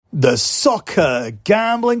The Soccer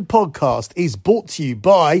Gambling Podcast is brought to you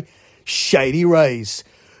by Shady Rays.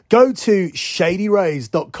 Go to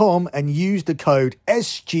shadyrays.com and use the code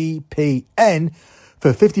SGPN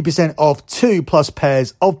for 50% off 2+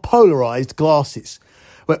 pairs of polarized glasses.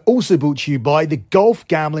 We're also brought to you by the Golf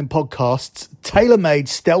Gambling Podcast's tailor-made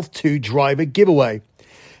Stealth 2 driver giveaway.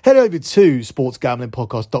 Head over to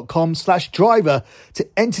sportsgamblingpodcast.com/driver to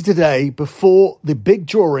enter today before the big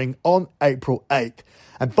drawing on April 8th.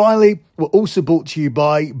 And finally, we're also brought to you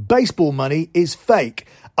by Baseball Money is Fake,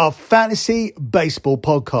 our fantasy baseball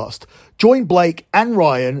podcast. Join Blake and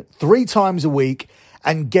Ryan 3 times a week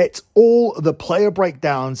and get all the player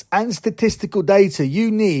breakdowns and statistical data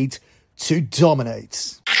you need to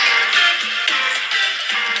dominate.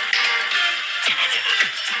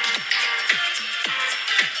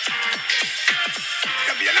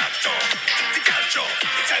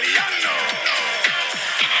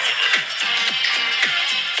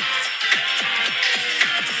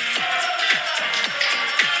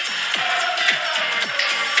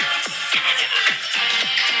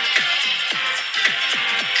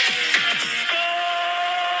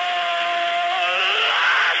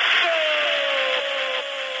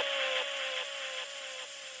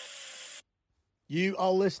 You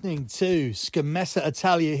are listening to Scommessa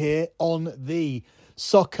Italia here on the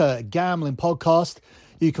Soccer Gambling Podcast.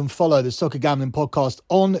 You can follow the Soccer Gambling Podcast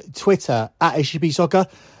on Twitter at SGP Soccer.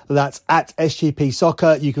 That's at SGP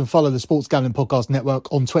Soccer. You can follow the Sports Gambling Podcast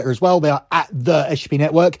Network on Twitter as well. They are at the SGP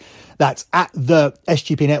Network. That's at the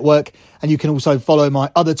SGP Network. And you can also follow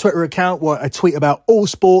my other Twitter account where I tweet about all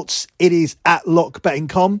sports. It is at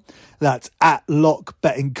LockBettingCom. That's at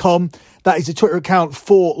LockBettingCom. That is a Twitter account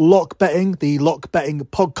for Lock Betting, the Lock Betting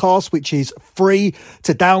podcast, which is free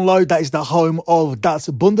to download. That is the home of Das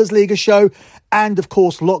Bundesliga show. And of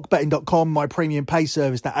course, lockbetting.com, my premium pay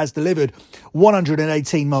service that has delivered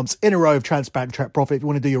 118 months in a row of transparent track profit. If you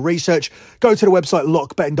want to do your research, go to the website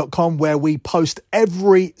lockbetting.com where we post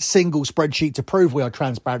every single spreadsheet to prove we are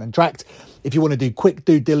transparent and tracked. If you want to do quick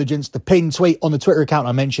due diligence, the pinned tweet on the Twitter account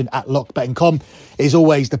I mentioned at lockbetting.com is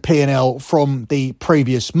always the P&L from the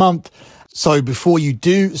previous month. So before you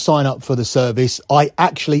do sign up for the service, I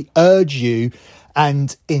actually urge you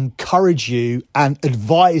and encourage you and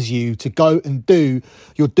advise you to go and do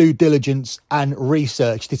your due diligence and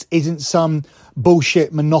research. This isn't some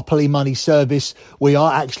bullshit monopoly money service. We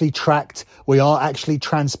are actually tracked. We are actually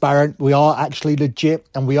transparent. We are actually legit.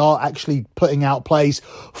 And we are actually putting out plays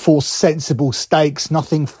for sensible stakes.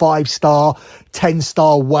 Nothing 5-star,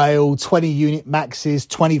 10-star whale, 20-unit maxes,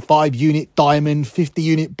 25-unit diamond,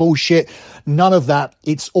 50-unit bullshit. None of that.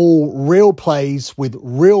 It's all real plays with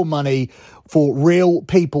real money for real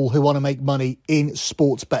people who want to make money in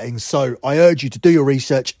sports betting. So I urge you to do your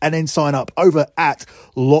research and then sign up over at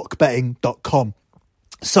lockbetting.com.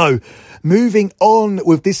 So moving on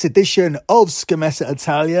with this edition of Scommessa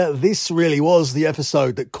Italia, this really was the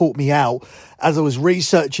episode that caught me out as I was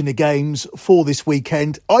researching the games for this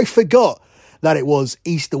weekend. I forgot that it was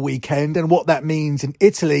Easter weekend and what that means in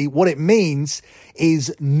Italy. What it means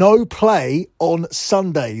is no play on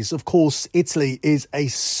Sundays. Of course, Italy is a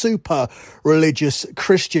super religious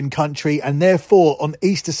Christian country, and therefore on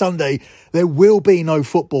Easter Sunday, there will be no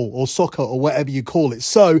football or soccer or whatever you call it.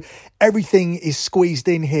 So everything is squeezed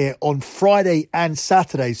in here on Friday and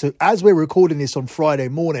Saturday. So as we're recording this on Friday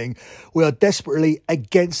morning, we are desperately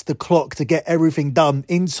against the clock to get everything done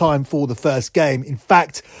in time for the first game. In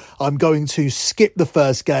fact, I'm going to skip the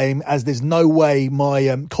first game as there's no way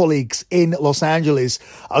my colleagues in Los Angeles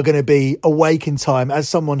are going to be awake in time. As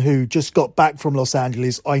someone who just got back from Los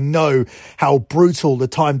Angeles, I know how brutal the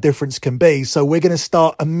time difference can be. So we're going to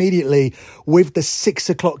start immediately with the 6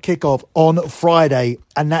 o'clock kickoff on Friday.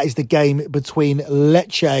 And that is the game between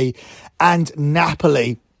Lecce and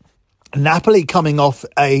Napoli. Napoli coming off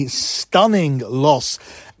a stunning loss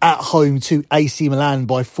at home to AC Milan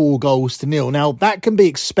by 4-0. Now, that can be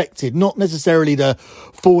expected, not necessarily the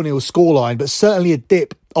 4-0 scoreline, but certainly a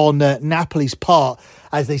dip on Napoli's part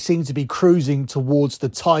as they seem to be cruising towards the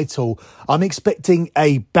title. I'm expecting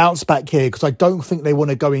a bounce back here because I don't think they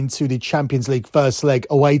want to go into the Champions League first leg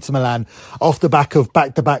away to Milan off the back of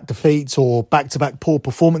back-to-back defeats or back-to-back poor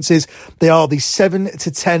performances. They are the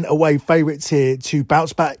 7-10 away favourites here to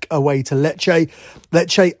bounce back away to Lecce.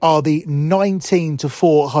 Lecce are the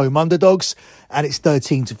 19-4 home underdogs, and it's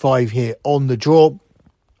 13-5 here on the draw.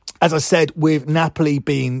 As I said, with Napoli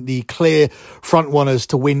being the clear front runners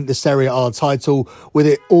to win the Serie A title, with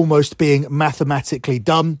it almost being mathematically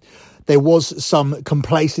done, there was some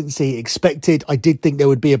complacency expected. I did think there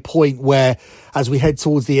would be a point where, as we head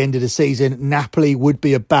towards the end of the season, Napoli would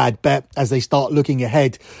be a bad bet as they start looking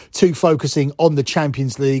ahead to focusing on the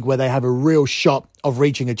Champions League, where they have a real shot of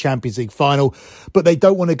reaching a Champions League final. But they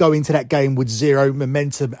don't want to go into that game with zero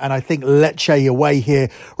momentum. And I think Lecce away here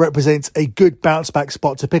represents a good bounce back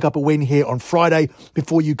spot to pick up a win here on Friday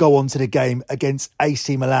before you go on to the game against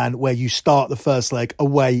AC Milan, where you start the first leg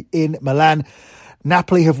away in Milan.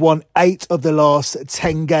 Napoli have won 8 of the last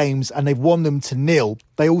 10 games and they've won them to 0.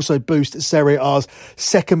 They also boost Serie A's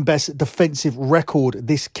second best defensive record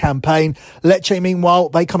this campaign. Lecce, meanwhile,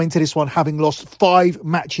 they come into this one having lost 5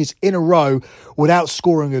 matches in a row without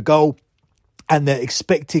scoring a goal. And their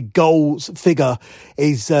expected goals figure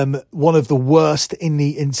is one of the worst in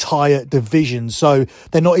the entire division. So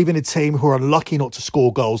they're not even a team who are unlucky not to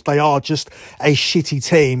score goals. They are just a shitty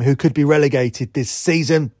team who could be relegated this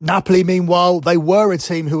season. Napoli, meanwhile, they were a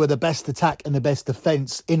team who were the best attack and the best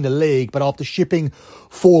defence in the league. But after shipping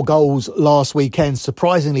 4 goals last weekend,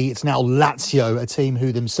 surprisingly, it's now Lazio, a team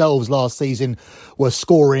who themselves last season were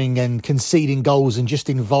scoring and conceding goals and just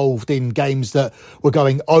involved in games that were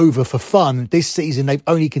going over for fun. This season, they've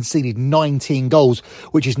only conceded 19 goals,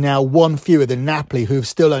 which is now 1 fewer than Napoli, who have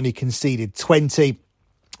still only conceded 20.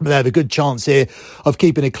 They have a good chance here of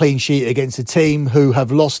keeping a clean sheet against a team who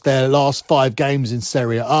have lost their last 5 games in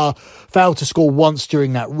Serie A, failed to score once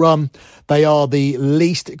during that run. They are the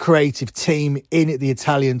least creative team in the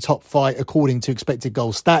Italian top 5 according to expected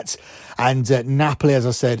goal stats. And Napoli, as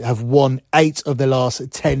I said, have won 8 of their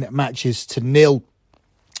last 10 matches to 0.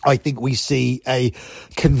 I think we see a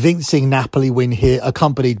convincing Napoli win here,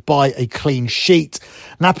 accompanied by a clean sheet.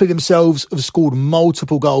 Napoli themselves have scored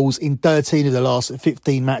multiple goals in 13 of their last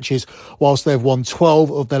 15 matches, whilst they've won 12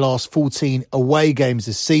 of their last 14 away games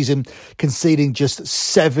this season, conceding just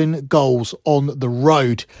 7 goals on the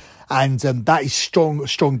road. And that is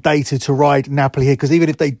strong data to ride Napoli here, because even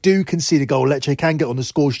if they do concede a goal, Lecce can get on the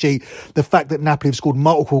score sheet. The fact that Napoli have scored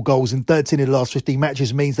multiple goals in 13 of the last 15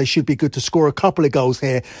 matches means they should be good to score a couple of goals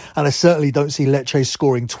here. And I certainly don't see Lecce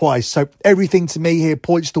scoring twice. So everything to me here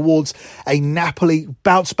points towards a Napoli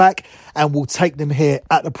bounce back, and we'll take them here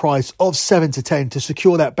at the price of 7-10 to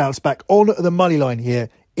secure that bounce back on the money line here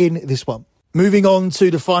in this one. Moving on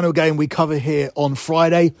to the final game we cover here on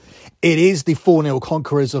Friday. It is the 4-0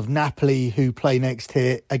 conquerors of Napoli who play next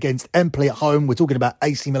here against Empoli at home. We're talking about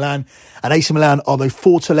AC Milan. And AC Milan are the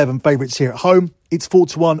 4-11 favourites here at home. It's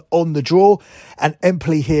 4-1 on the draw. And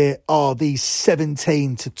Empoli here are the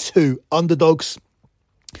 17-2 underdogs.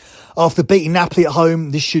 After beating Napoli at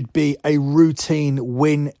home, this should be a routine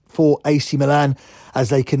win for AC Milan, as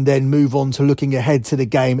they can then move on to looking ahead to the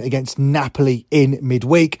game against Napoli in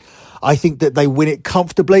midweek. I think that they win it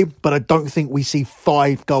comfortably, but I don't think we see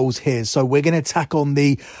 5 goals here. So we're going to tack on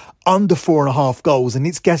the under 4.5 goals. And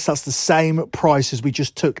let's guess that's the same price as we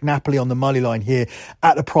just took Napoli on the money line here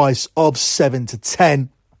at the price of 7-10.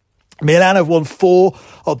 Milan have won 4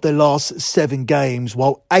 of their last 7 games,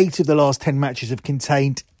 while 8 of the last 10 matches have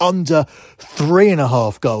contained under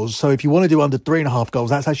 3.5 goals. So if you want to do under 3.5 goals,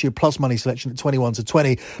 that's actually a plus money selection at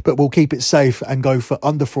 21-20, but we'll keep it safe and go for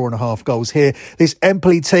under 4.5 goals here. This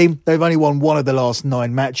Empoli team, they've only won 1 of the last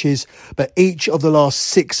 9 matches, but each of the last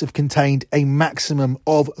 6 have contained a maximum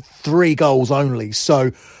of 3 goals only. So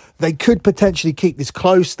they could potentially keep this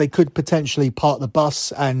close. They could potentially park the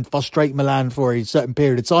bus and frustrate Milan for a certain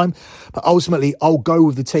period of time. But ultimately, I'll go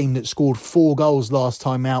with the team that scored 4 goals last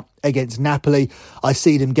time out against Napoli. I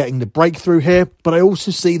see them getting the breakthrough here, but I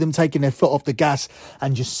also see them taking their foot off the gas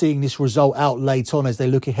and just seeing this result out late on as they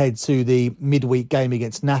look ahead to the midweek game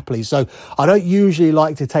against Napoli. So I don't usually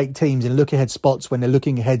like to take teams in look ahead spots when they're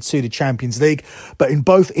looking ahead to the Champions League, but in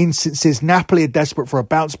both instances, Napoli are desperate for a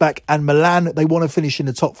bounce back, and Milan, they want to finish in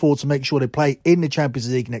the top 4 to make sure they play in the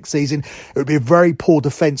Champions League next season. It would be a very poor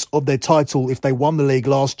defence of their title if they won the league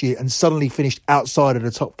last year and suddenly finished outside of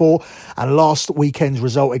the top 4. And last weekend's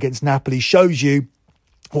result against Napoli shows you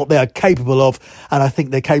what they are capable of, and I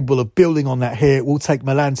think they're capable of building on that here. We'll take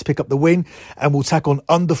Milan to pick up the win, and we'll tack on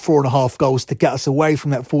under 4.5 goals to get us away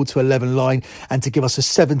from that 4-11 line and to give us a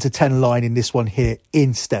 7-10 line in this one here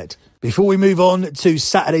instead. Before we move on to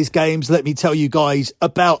Saturday's games, let me tell you guys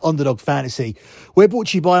about Underdog Fantasy. We're brought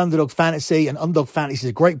to you by Underdog Fantasy, and Underdog Fantasy is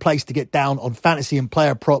a great place to get down on fantasy and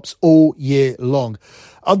player props all year long.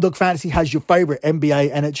 Underdog Fantasy has your favourite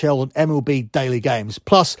NBA, NHL and MLB daily games.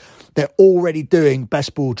 Plus, they're already doing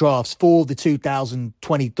best ball drafts for the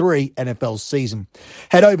 2023 NFL season.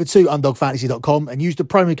 Head over to underdogfantasy.com and use the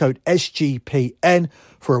promo code SGPN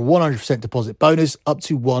for a 100% deposit bonus up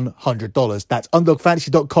to $100. That's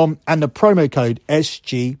underdogfantasy.com and the promo code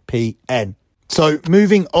SGPN. So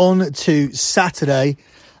moving on to Saturday,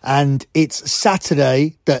 and it's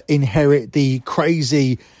Saturday that inherit the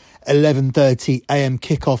crazy 11:30 a.m.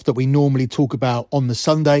 kickoff that we normally talk about on the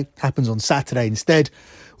Sunday. Happens on Saturday instead.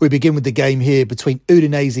 We begin with the game here between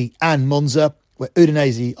Udinese and Monza, where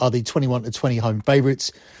Udinese are the 21-20 home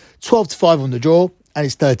favourites, 12-5 on the draw, and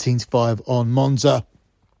it's 13-5 on Monza.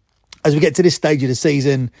 As we get to this stage of the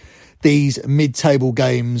season, these mid-table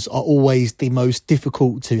games are always the most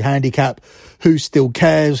difficult to handicap. Who still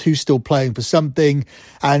cares? Who's still playing for something?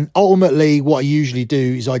 And ultimately, what I usually do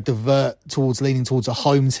is I divert towards leaning towards a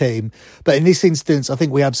home team. But in this instance, I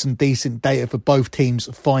think we have some decent data for both teams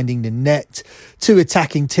finding the net. Two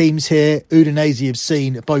attacking teams here. Udinese have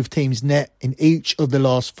seen both teams net in each of the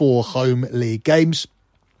last 4 home league games,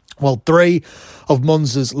 while 3 of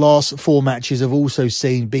Monza's last 4 matches have also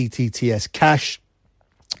seen BTTS cash.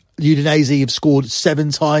 Udinese have scored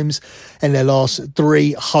 7 times in their last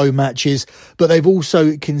 3 home matches, but they've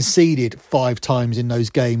also conceded 5 times in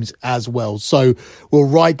those games as well. So we'll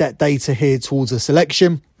ride that data here towards a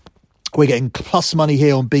selection. We're getting plus money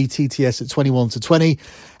here on BTTS at 21-20,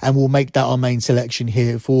 and we'll make that our main selection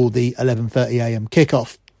here for the 11:30 a.m.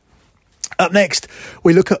 kickoff. Up next,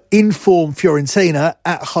 we look at informed Fiorentina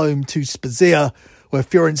at home to Spezia, where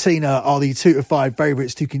Fiorentina are the 2-5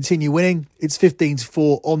 favourites to continue winning. It's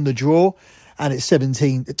 15-4 on the draw, and it's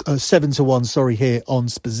 7-1 here on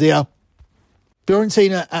Spezia.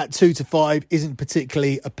 Fiorentina at 2-5 isn't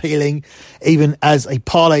particularly appealing, even as a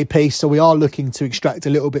parlay piece, so we are looking to extract a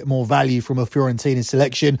little bit more value from a Fiorentina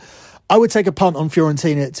selection. I would take a punt on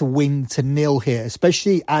Fiorentina to win to 0 here,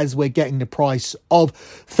 especially as we're getting the price of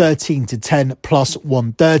 13-10 plus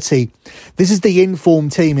 130. This is the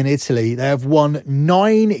informed team in Italy. They have won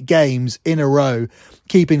 9 games in a row,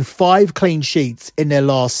 keeping 5 clean sheets in their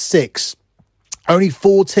last 6. Only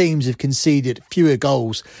 4 teams have conceded fewer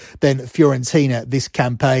goals than Fiorentina this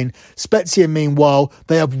campaign. Spezia, meanwhile,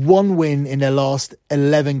 they have 1 win in their last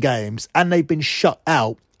 11 games, and they've been shut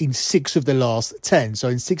out in 6 of the last 10. So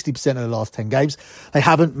in 60% of the last 10 games, they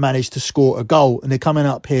haven't managed to score a goal. And they're coming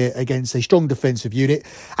up here against a strong defensive unit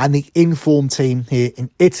and the informed team here in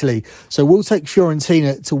Italy. So we'll take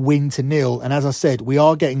Fiorentina to win to 0. And as I said, we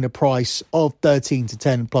are getting the price of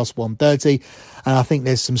 13-10 plus 130. And I think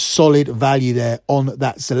there's some solid value there on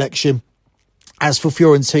that selection. As for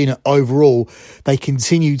Fiorentina overall, they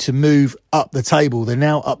continue to move up the table. They're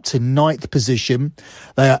now up to 9th position.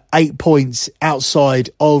 They are 8 points outside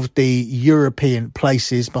of the European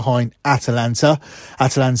places behind Atalanta.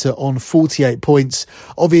 Atalanta on 48 points.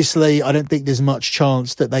 Obviously, I don't think there's much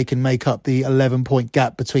chance that they can make up the 11-point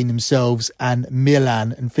gap between themselves and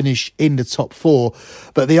Milan and finish in the top 4.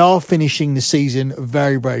 But they are finishing the season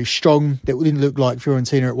very, very strong. It didn't look like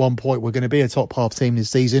Fiorentina at one point were going to be a top half team this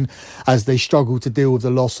season, as they struggled to deal with the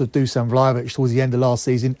loss of Dusan Vlahovic towards the end of last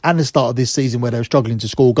season and the start of this season, where they were struggling to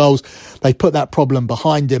score goals. They put that problem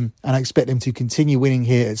behind them, and I expect them to continue winning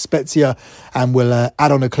here at Spezia, and will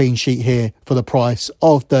add on a clean sheet here for the price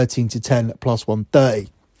of 13-10 plus 130.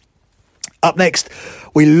 Up next,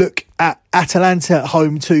 we look at Atalanta at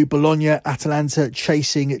home to Bologna. Atalanta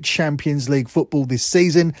chasing Champions League football this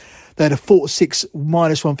season. They're the 4-6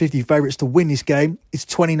 minus 150 favourites to win this game. It's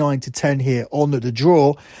 29-10 here on the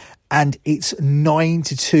draw, and it's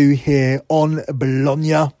 9-2 here on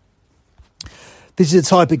Bologna. This is the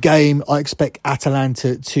type of game I expect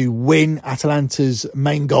Atalanta to win. Atalanta's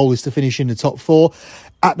main goal is to finish in the top 4.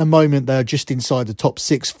 At the moment, they're just inside the top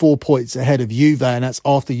 6, 4 points ahead of Juve, and that's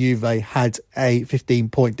after Juve had a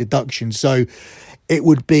 15-point deduction. So it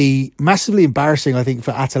would be massively embarrassing, I think,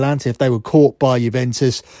 for Atalanta if they were caught by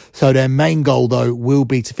Juventus. So their main goal, though, will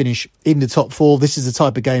be to finish in the top 4. This is the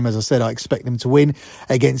type of game, as I said, I expect them to win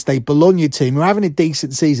against a Bologna team who are having a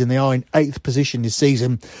decent season. They are in 8th position this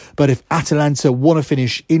season. But if Atalanta want to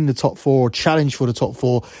finish in the top 4 or challenge for the top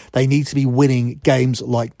 4, they need to be winning games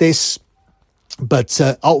like this. But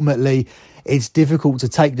ultimately, it's difficult to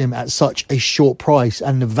take them at such a short price,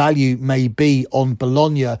 and the value may be on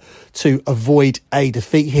Bologna to avoid a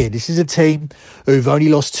defeat here. This is a team who've only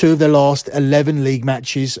lost 2 of their last 11 league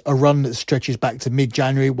matches, a run that stretches back to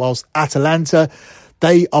mid-January, whilst Atalanta,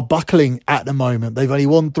 they are buckling at the moment. They've only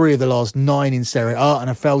won 3 of the last 9 in Serie A and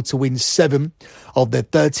have failed to win 7 of their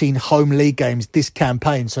 13 home league games this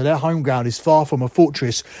campaign. So their home ground is far from a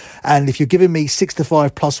fortress. And if you're giving me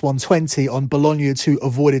 6-5 plus 120 on Bologna to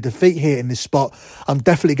avoid a defeat here in this spot, I'm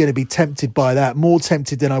definitely going to be tempted by that. More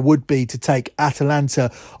tempted than I would be to take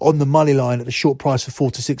Atalanta on the money line at the short price of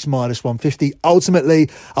 4-6 minus 150. Ultimately,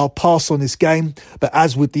 I'll pass on this game. But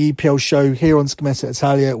as with the EPL show here on Scommessa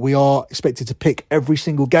Italia, we are expected to pick every every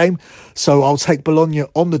single game. So I'll take Bologna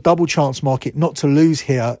on the double chance market not to lose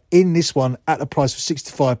here in this one at a price of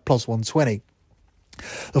 65 plus 120.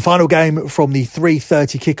 The final game from the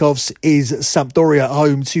 3:30 kickoffs is Sampdoria at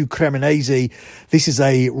home to Cremonese. This is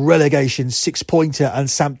a relegation 6-pointer, and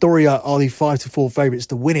Sampdoria are the 5-4 favourites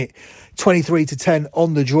to win it. 23-10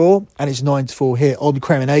 on the draw, and it's 9-4 here on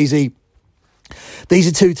Cremonese. These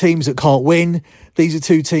are two teams that can't win. These are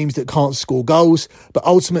two teams that can't score goals. But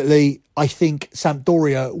ultimately, I think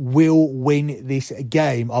Sampdoria will win this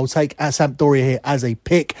game. I'll take Sampdoria here as a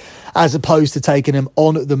pick, as opposed to taking them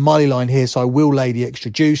on the money line here. So I will lay the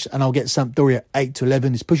extra juice, and I'll get Sampdoria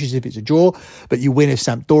 8-11. This pushes if it's a draw, but you win if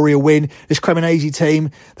Sampdoria win. This Cremonese team,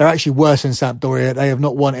 they're actually worse than Sampdoria. They have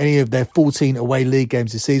not won any of their 14 away league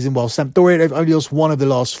games this season, while Sampdoria, they've only lost one of the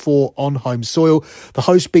last 4 on home soil. The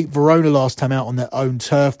hosts beat Verona last time out on their own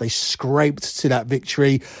turf. They scraped to that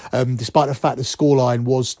victory, despite the fact the scoreline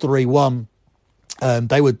was 3-1.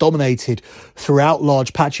 They were dominated throughout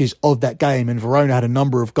large patches of that game, and Verona had a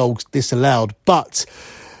number of goals disallowed, but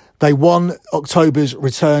they won October's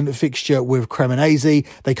return fixture with Cremonese.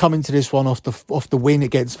 They come into this one off the win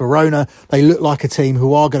against Verona. They look like a team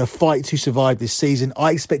who are going to fight to survive this season.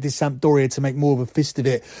 I expected Sampdoria to make more of a fist of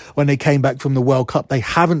it when they came back from the World Cup. They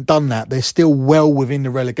haven't done that. They're still well within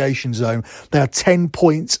the relegation zone. They are 10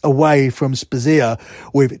 points away from Spezia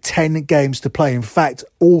with 10 games to play. In fact,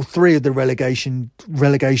 all 3 of the relegation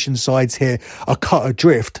sides here are cut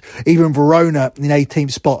adrift. Even Verona in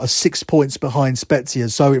 18th spot are 6 points behind Spezia.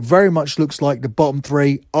 So it very much looks like the bottom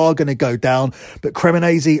 3 are going to go down, but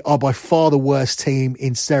Cremonese are by far the worst team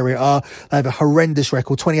in Serie A. They have a horrendous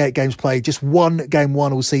record, 28 games played, just 1 game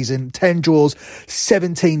won all season, 10 draws,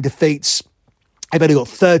 17 defeats. They've only got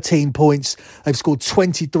 13 points. They've scored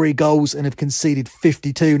 23 goals and have conceded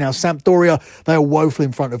 52. Now, Sampdoria, they are woeful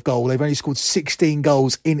in front of goal. They've only scored 16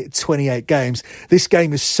 goals in 28 games. This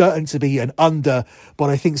game is certain to be an under, but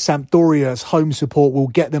I think Sampdoria's home support will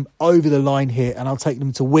get them over the line here, and I'll take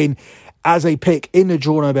them to win as a pick in the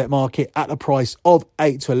draw no bet market at a price of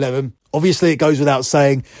 8-11. Obviously, it goes without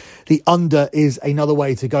saying, the under is another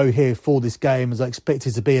way to go here for this game, as I expect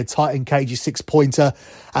it to be a tight and cagey 6-pointer,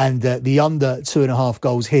 and the under 2.5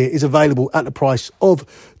 goals here is available at the price of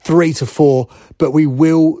 3-4, but we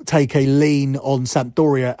will take a lean on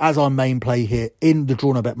Sampdoria as our main play here in the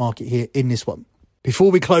draw no bet market here in this one.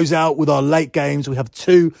 Before we close out with our late games, we have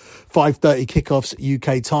 2 5:30 kickoffs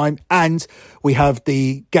UK time, and we have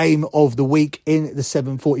the game of the week in the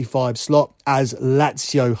 7:45 slot as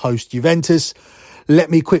Lazio host Juventus.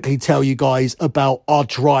 Let me quickly tell you guys about our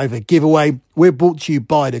driver giveaway. We're brought to you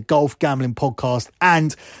by the Golf Gambling Podcast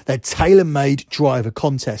and their tailor-made driver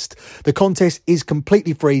contest. The contest is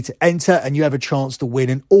completely free to enter, and you have a chance to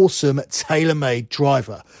win an awesome tailor-made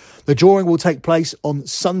driver. The drawing will take place on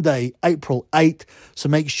Sunday, April 8th, so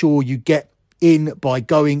make sure you get in by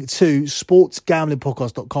going to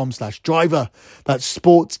sportsgamblingpodcast.com/driver. That's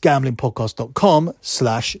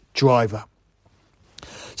sportsgamblingpodcast.com/driver.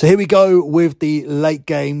 So here we go with the late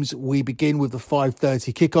games. We begin with the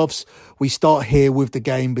 5:30 kickoffs. We start here with the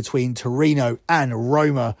game between Torino and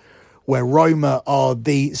Roma, where Roma are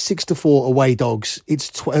the 6-4 away dogs. It's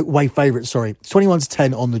away favourites, sorry. It's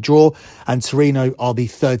 21-10 on the draw, and Torino are the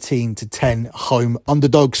 13-10 home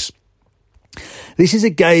underdogs. This is a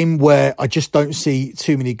game where I just don't see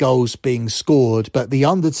too many goals being scored, but the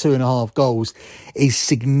under 2.5 goals is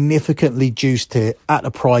significantly juiced here at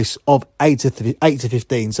a price of 8 to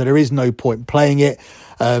 15. So there is no point playing it.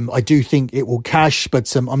 I do think it will cash,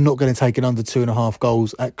 but I'm not going to take an under 2.5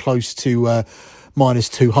 goals at close to minus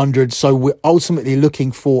 200. So we're ultimately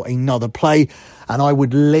looking for another play, and I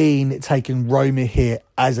would lean taking Roma here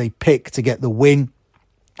as a pick to get the win.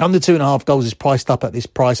 Under 2.5 goals is priced up at this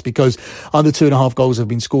price because under 2.5 goals have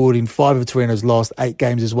been scored in 5 of Torino's last 8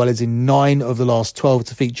 games, as well as in 9 of the last 12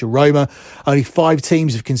 to feature Roma. Only 5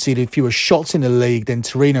 teams have conceded fewer shots in the league than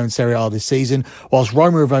Torino and Serie A this season, whilst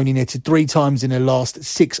Roma have only netted 3 times in their last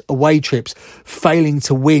 6 away trips, failing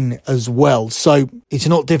to win as well. So it's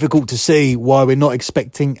not difficult to see why we're not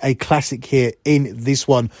expecting a classic here in this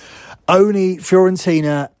one. Only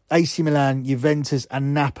Fiorentina, AC Milan, Juventus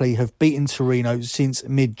and Napoli have beaten Torino since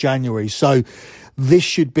mid-January. So this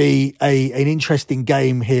should be an interesting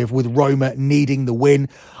game here with Roma needing the win.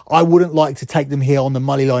 I wouldn't like to take them here on the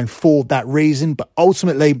money line for that reason, but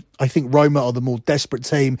ultimately I think Roma are the more desperate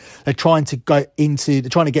team. They're trying to get into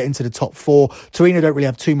the top four. Torino don't really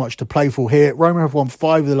have too much to play for here. Roma have won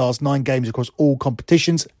 5 of the last 9 games across all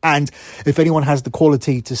competitions, and if anyone has the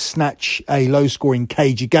quality to snatch a low-scoring,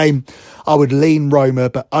 cagey game, I would lean Roma,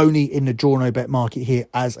 but only in the draw no bet market here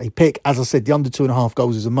as a pick. As I said, the under 2.5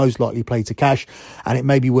 goals is the most likely play to cash, and it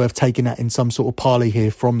may be worth taking that in some sort of parlay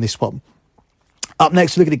here from this one. Up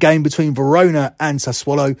next, we look at a game between Verona and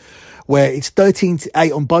Sassuolo, where it's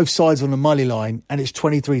 13-8 on both sides on the money line, and it's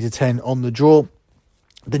 23-10 on the draw.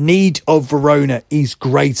 The need of Verona is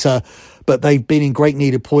greater, but they've been in great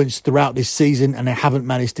need of points throughout this season, and they haven't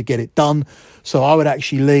managed to get it done. So I would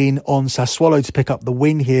actually lean on Sassuolo to pick up the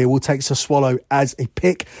win here. We'll take Sassuolo as a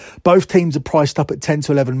pick. Both teams are priced up at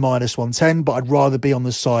 10-11 minus 110, but I'd rather be on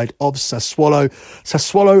the side of Sassuolo.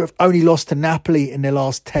 Sassuolo have only lost to Napoli in their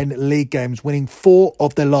last 10 league games, winning 4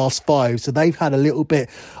 of their last 5. So they've had a little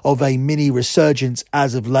bit of a mini resurgence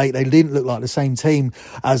as of late. They didn't look like the same team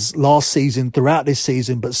as last season throughout this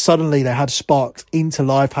season, but suddenly they have sparked into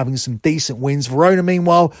life, having some decent wins. Verona,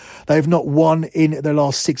 meanwhile, they've not won in their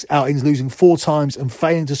last 6 outings, losing 4 times and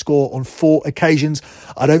failing to score on 4 occasions.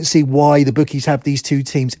 I don't see why the bookies have these two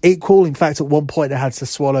teams equal. In fact, at one point they had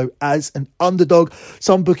Sassuolo as an underdog.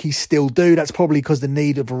 Some bookies still do. That's probably because the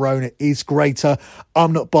need of Verona is greater.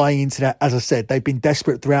 I'm not buying into that. As I said, they've been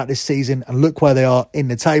desperate throughout this season, and look where they are in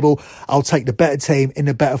the table. I'll take the better team in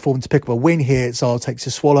the better form to pick up a win here, so I'll take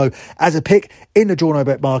Sassuolo as a pick in the draw no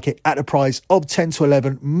bet market at a price of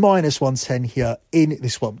 10-11 minus 110 here in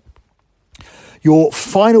this one. Your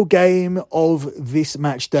final game of this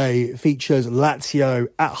match day features Lazio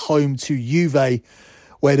at home to Juve,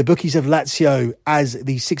 where the bookies have Lazio as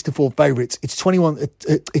the 6-4 favourites. It's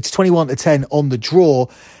 21-10 on the draw,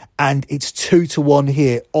 and it's 2-1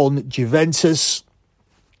 here on Juventus.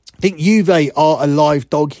 I think Juve are a live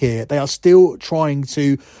dog here. They are still trying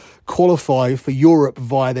to qualify for Europe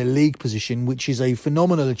via their league position, which is a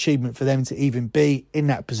phenomenal achievement for them to even be in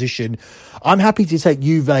that position. I'm happy to take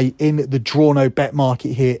Juve in the draw no bet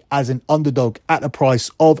market here as an underdog at a price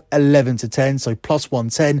of 11-10, so plus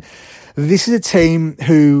 110. This is a team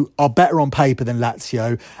who are better on paper than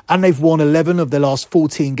Lazio, and they've won 11 of their last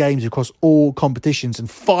 14 games across all competitions and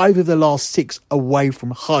 5 of their last 6 away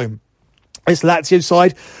from home. This Lazio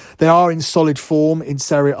side, they are in solid form in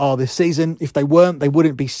Serie A this season. If they weren't, they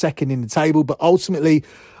wouldn't be second in the table. But ultimately,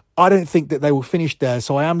 I don't think that they will finish there.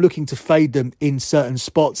 So I am looking to fade them in certain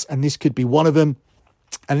spots, and this could be one of them.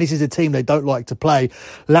 And this is a team they don't like to play.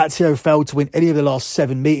 Lazio failed to win any of the last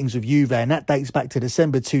 7 meetings with Juve, and that dates back to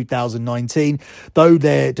December 2019. Though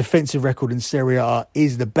their defensive record in Serie A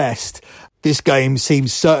is the best, this game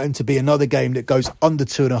seems certain to be another game that goes under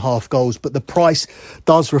 2.5 goals, but the price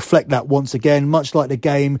does reflect that once again, much like the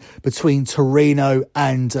game between Torino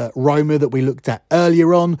and Roma that we looked at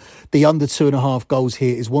earlier on. The under 2.5 goals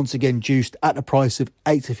here is once again juiced at the price of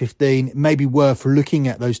 8-15. It may be worth looking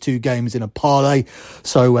at those 2 games in a parlay.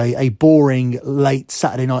 So a boring late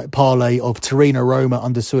Saturday night parlay of Torino-Roma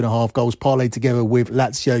under 2.5 goals, parlay together with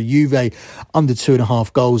Lazio-Juve under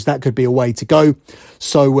 2.5 goals. That could be a way to go.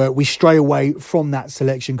 So we stray away from that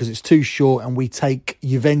selection because it's too short, and we take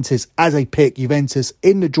Juventus as a pick. Juventus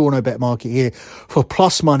in the draw no bet market here for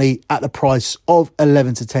plus money at the price of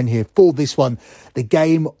 11-10 here for this one. The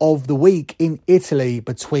game of the week in Italy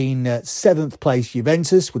between 7th place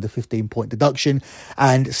Juventus with a 15-point deduction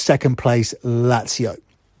and 2nd place Lazio.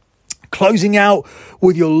 Closing out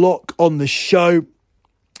with your lock on the show.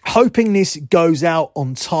 Hoping this goes out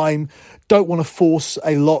on time. Don't want to force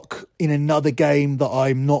a lock in another game that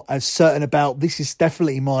I'm not as certain about. This is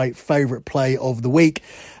definitely my favourite play of the week,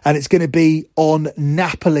 and it's going to be on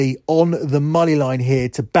Napoli on the money line here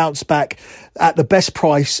to bounce back at the best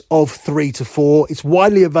price of 3-4. It's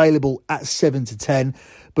widely available at 7-10,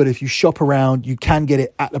 but if you shop around, you can get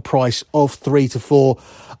it at the price of 3-4.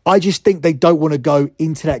 I just think they don't want to go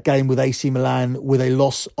into that game with AC Milan with a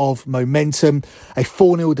loss of momentum. A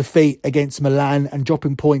 4-0 defeat against Milan and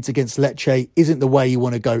dropping points against Lecce isn't the way you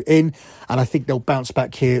want to go in. And I think they'll bounce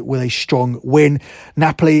back here with a strong win.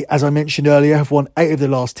 Napoli, as I mentioned earlier, have won 8 of the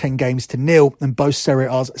last 10 games to 0 and boast Serie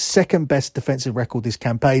A's 2nd best defensive record this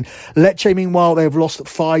campaign. Lecce, meanwhile, they have lost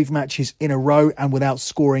 5 matches in a row and without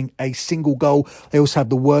scoring a single goal. They also have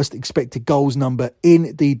the worst expected goals number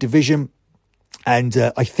in the division. And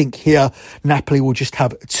I think here, Napoli will just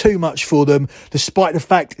have too much for them. Despite the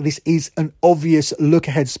fact this is an obvious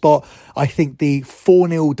look-ahead spot, I think the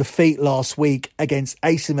 4-0 defeat last week against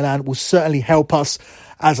AC Milan will certainly help us.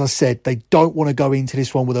 As I said, they don't want to go into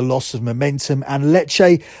this one with a loss of momentum. And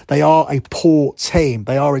Lecce, they are a poor team.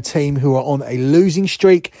 They are a team who are on a losing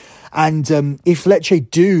streak. And if Lecce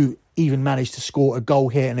do even manage to score a goal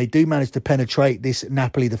here and they do manage to penetrate this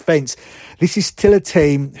Napoli defence, this is still a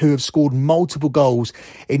team who have scored multiple goals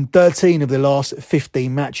in 13 of the last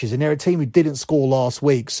 15 matches, and they're a team who didn't score last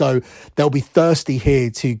week, so they'll be thirsty here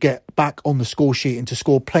to get back on the score sheet and to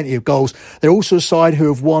score plenty of goals. They're also a side who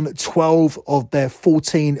have won 12 of their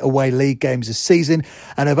 14 away league games this season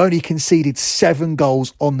and have only conceded 7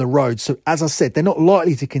 goals on the road. So as I said, they're not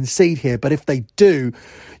likely to concede here, but if they do,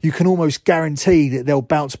 you can almost guarantee that they'll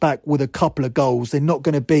bounce back with a couple of goals. They're not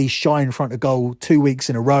going to be shy in front of goal 2 weeks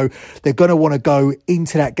in a row. They're going to want to go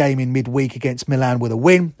into that game in midweek against Milan with a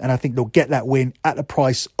win, and I think they'll get that win at the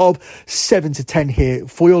price of 7-10 here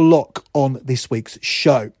for your lock on this week's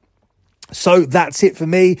show. So that's it for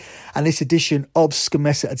me and this edition of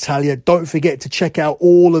Scommessa Italia. Don't forget to check out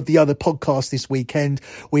all of the other podcasts this weekend.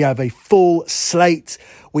 We have a full slate.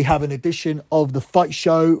 We have an edition of The Fight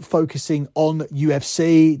Show focusing on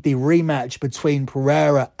UFC, the rematch between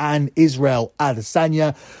Pereira and Israel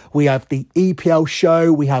Adesanya. We have the EPL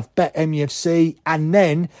show. We have BetMUFC. And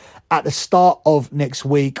then at the start of next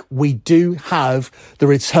week, we do have the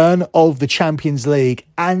return of the Champions League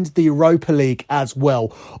and the Europa League as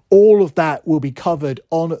well. All of that will be covered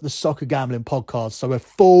on the Soccer Gambling Podcast. So a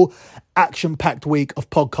full action-packed week of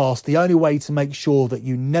podcasts. The only way to make sure that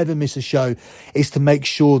you never miss a show is to make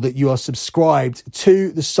sure that you are subscribed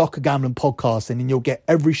to the Soccer Gambling Podcast, and then you'll get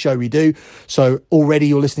every show we do. So already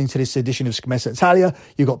you're listening to this edition of Scommessa Italia.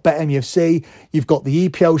 You've got BetMUFC, you've got the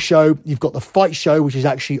EPL show, you've got the Fight Show, which is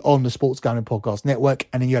actually on the Sports Gambling Podcast Network,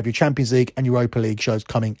 and then you have your Champions League and Europa League shows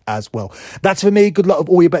coming as well. That's for me. Good luck with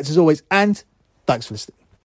all your bets as always, and thanks for listening.